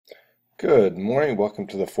Good morning. Welcome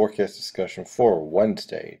to the forecast discussion for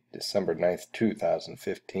Wednesday, December 9th,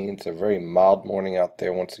 2015. It's a very mild morning out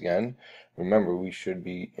there once again. Remember, we should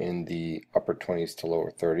be in the upper 20s to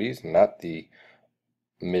lower 30s, not the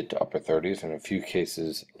mid to upper 30s, and in a few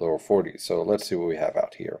cases lower 40s. So let's see what we have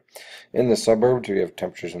out here. In the suburbs, we have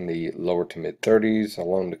temperatures in the lower to mid 30s.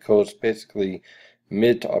 Along the coast, basically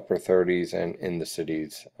mid to upper 30s, and in the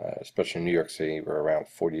cities, especially New York City, we're around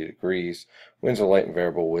 40 degrees. Winds are light and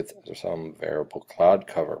variable with some variable cloud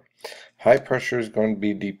cover. High pressure is going to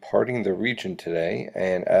be departing the region today,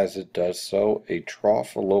 and as it does so, a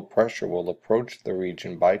trough of low pressure will approach the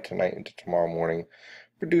region by tonight into tomorrow morning,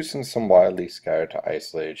 producing some widely scattered to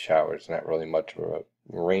isolated showers. Not really much of a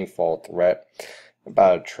rainfall threat.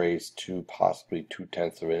 About a trace to possibly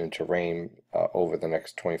 2/10 of an inch of rain over the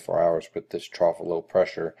next 24 hours with this trough of low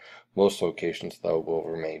pressure. Most locations, though, will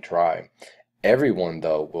remain dry. Everyone,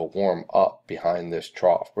 though, will warm up behind this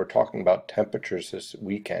trough. We're talking about temperatures this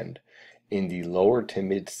weekend in the lower to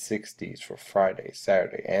mid 60s for Friday,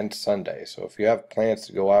 Saturday, and Sunday. So if you have plans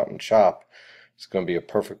to go out and shop, it's going to be a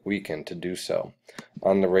perfect weekend to do so.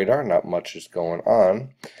 On the radar, not much is going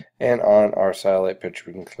on. And on our satellite picture,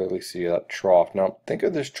 we can clearly see that trough. Now, think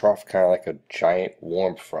of this trough kind of like a giant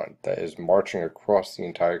warm front that is marching across the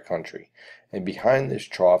entire country. And behind this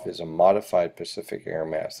trough is a modified Pacific air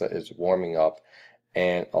mass that is warming up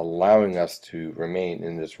and allowing us to remain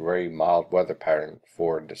in this very mild weather pattern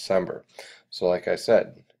for December. So like I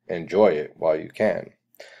said, enjoy it while you can.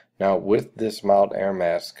 Now, with this mild air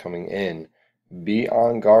mass coming in, be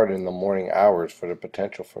on guard in the morning hours for the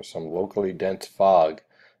potential for some locally dense fog,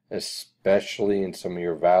 especially in some of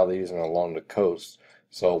your valleys and along the coast.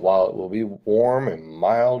 So while it will be warm and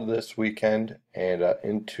mild this weekend and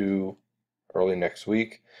into early next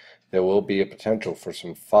week, there will be a potential for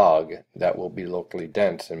some fog that will be locally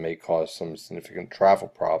dense and may cause some significant travel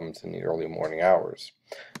problems in the early morning hours.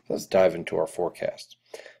 Let's dive into our forecast.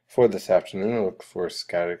 For this afternoon, look for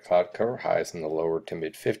scattered cloud cover, highs in the lower to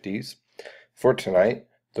mid 50s. For tonight,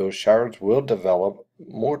 those showers will develop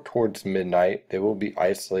more towards midnight. They will be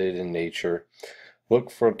isolated in nature.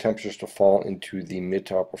 Look for temperatures to fall into the mid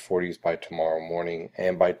to upper 40s by tomorrow morning,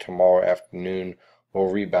 and by tomorrow afternoon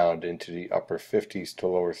will rebound into the upper 50s to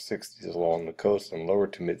lower 60s along the coast and lower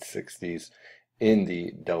to mid 60s in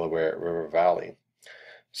the Delaware River Valley.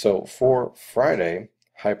 So for Friday,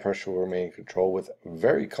 high pressure will remain in control with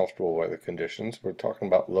very comfortable weather conditions. We're talking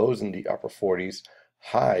about lows in the upper 40s,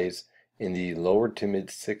 highs in the lower to mid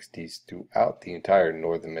 60s throughout the entire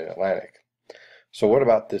northern mid-Atlantic. So what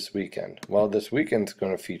about this weekend? Well, this weekend's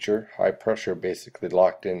going to feature high pressure basically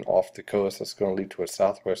locked in off the coast. That's going to lead to a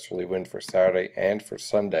southwesterly wind for Saturday and for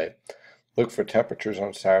Sunday. Look for temperatures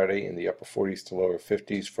on Saturday in the upper 40s to lower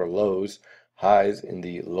 50s for lows, highs in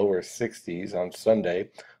the lower 60s on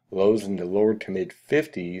Sunday, lows in the lower to mid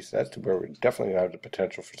 50s. That's where we're definitely going to have the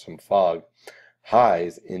potential for some fog.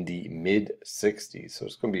 Highs in the mid 60s. So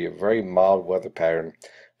it's going to be a very mild weather pattern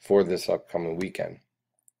for this upcoming weekend.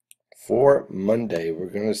 For Monday, we're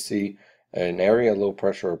going to see an area of low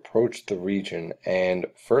pressure approach the region, and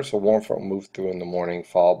first a warm front move through in the morning,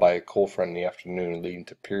 followed by a cold front in the afternoon, leading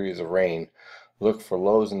to periods of rain. Look for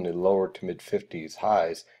lows in the lower to mid 50s,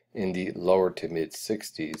 highs in the lower to mid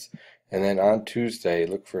 60s. And then on Tuesday,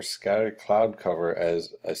 look for scattered cloud cover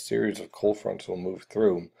as a series of cold fronts will move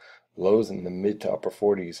through. Lows in the mid to upper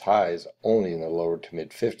 40s, highs only in the lower to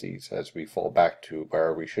mid 50s as we fall back to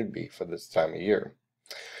where we should be for this time of year.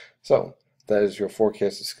 So that is your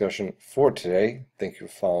forecast discussion for today. Thank you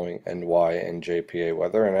for following NY and JPA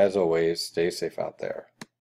weather, and as always, stay safe out there.